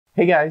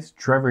Hey guys,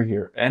 Trevor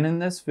here, and in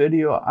this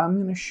video I'm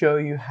going to show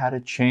you how to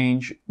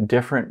change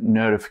different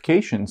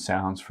notification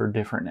sounds for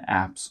different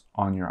apps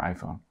on your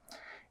iPhone.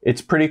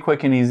 It's pretty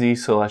quick and easy,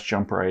 so let's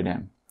jump right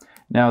in.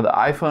 Now the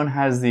iPhone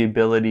has the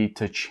ability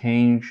to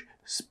change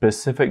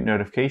specific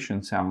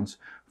notification sounds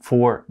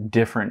for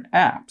different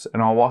apps,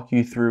 and I'll walk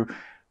you through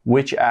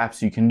which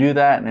apps you can do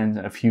that and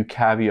a few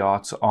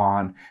caveats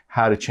on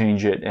how to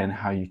change it and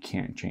how you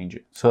can't change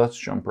it. So let's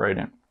jump right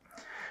in.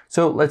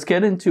 So let's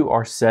get into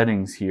our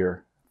settings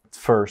here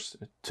first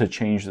to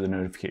change the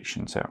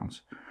notification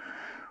sounds.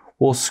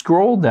 We'll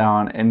scroll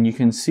down and you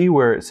can see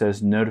where it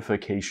says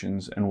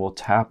notifications, and we'll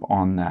tap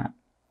on that.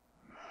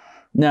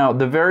 Now,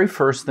 the very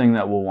first thing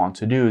that we'll want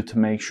to do to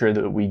make sure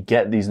that we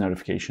get these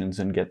notifications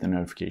and get the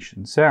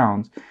notification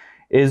sounds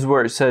is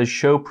where it says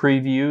show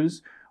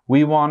previews.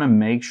 We want to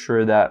make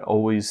sure that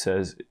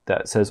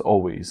says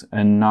always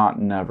and not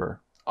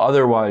never.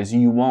 Otherwise,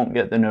 you won't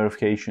get the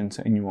notifications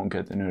and you won't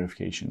get the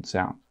notification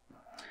sound.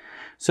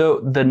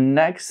 So the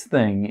next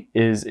thing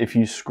is, if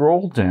you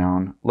scroll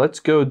down, let's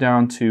go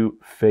down to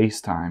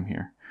FaceTime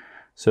here.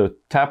 So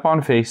tap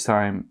on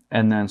FaceTime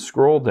and then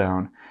scroll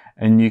down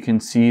and you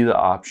can see the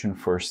option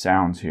for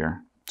sounds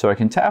here. So I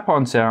can tap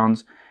on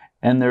sounds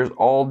and there's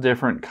all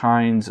different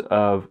kinds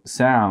of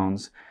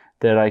sounds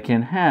that I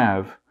can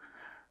have.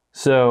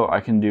 So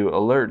I can do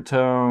alert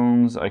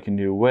tones, I can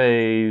do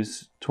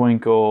waves,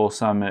 twinkle,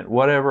 summit,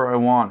 whatever I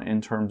want in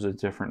terms of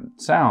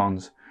different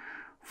sounds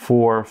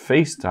for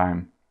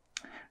FaceTime.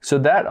 So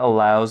that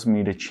allows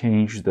me to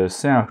change the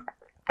sound.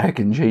 I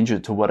can change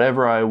it to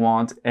whatever I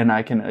want and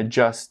I can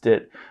adjust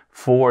it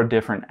for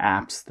different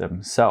apps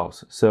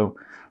themselves. So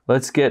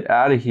let's get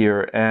out of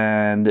here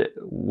and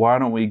why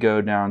don't we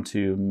go down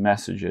to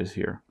messages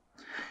here.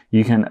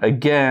 You can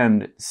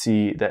again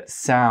see that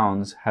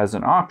sounds has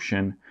an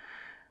option,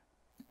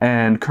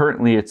 and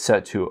currently it's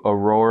set to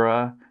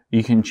Aurora.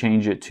 You can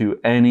change it to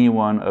any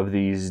one of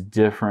these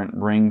different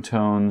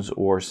ringtones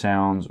or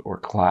sounds or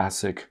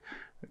classic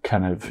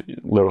kind of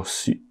little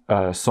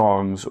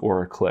songs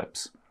or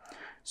clips.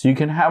 So you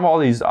can have all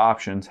these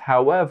options.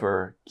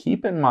 However,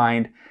 keep in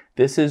mind,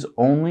 this is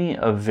only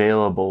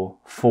available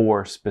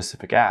for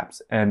specific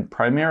apps and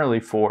primarily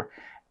for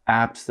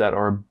apps that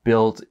are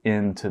built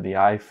into the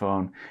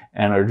iPhone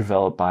and are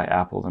developed by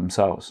Apple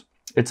themselves.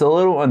 It's a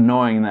little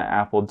annoying that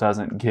Apple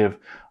doesn't give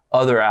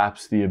other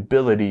apps the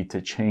ability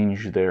to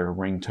change their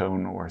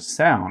ringtone or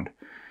sound.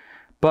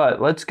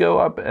 But let's go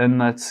up and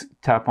let's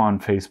tap on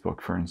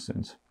Facebook, for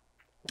instance.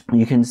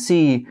 You can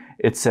see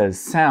it says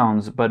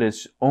sounds, but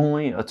it's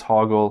only a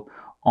toggle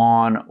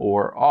on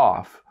or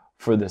off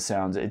for the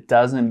sounds. It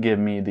doesn't give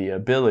me the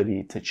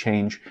ability to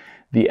change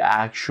the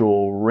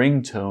actual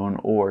ringtone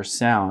or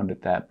sound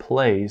that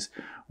plays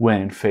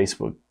when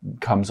Facebook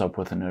comes up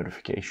with a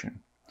notification.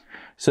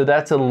 So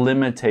that's a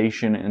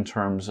limitation in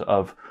terms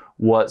of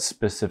what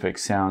specific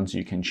sounds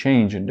you can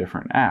change in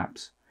different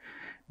apps.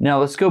 Now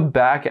let's go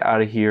back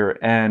out of here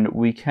and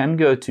we can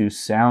go to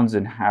sounds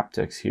and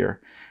haptics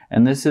here.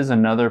 And this is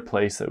another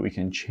place that we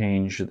can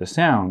change the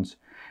sounds.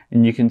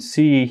 And you can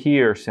see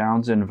here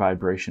sounds and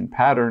vibration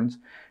patterns.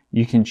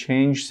 You can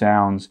change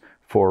sounds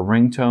for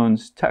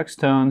ringtones, text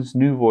tones,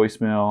 new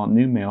voicemail,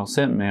 new mail,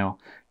 sent mail,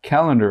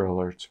 calendar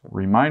alerts,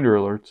 reminder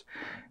alerts,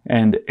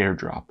 and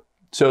AirDrop.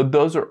 So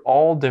those are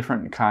all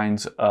different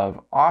kinds of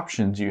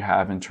options you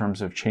have in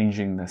terms of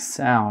changing the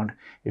sound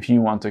if you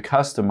want to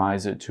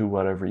customize it to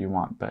whatever you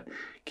want. But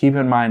keep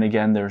in mind,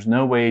 again, there's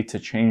no way to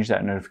change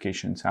that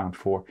notification sound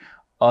for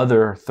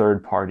other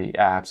third-party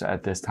apps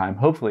at this time.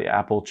 Hopefully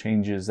Apple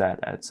changes that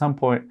at some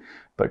point,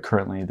 but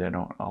currently they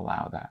don't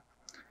allow that.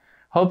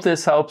 Hope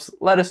this helps.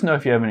 Let us know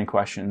if you have any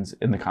questions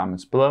in the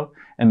comments below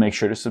and make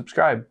sure to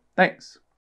subscribe. Thanks.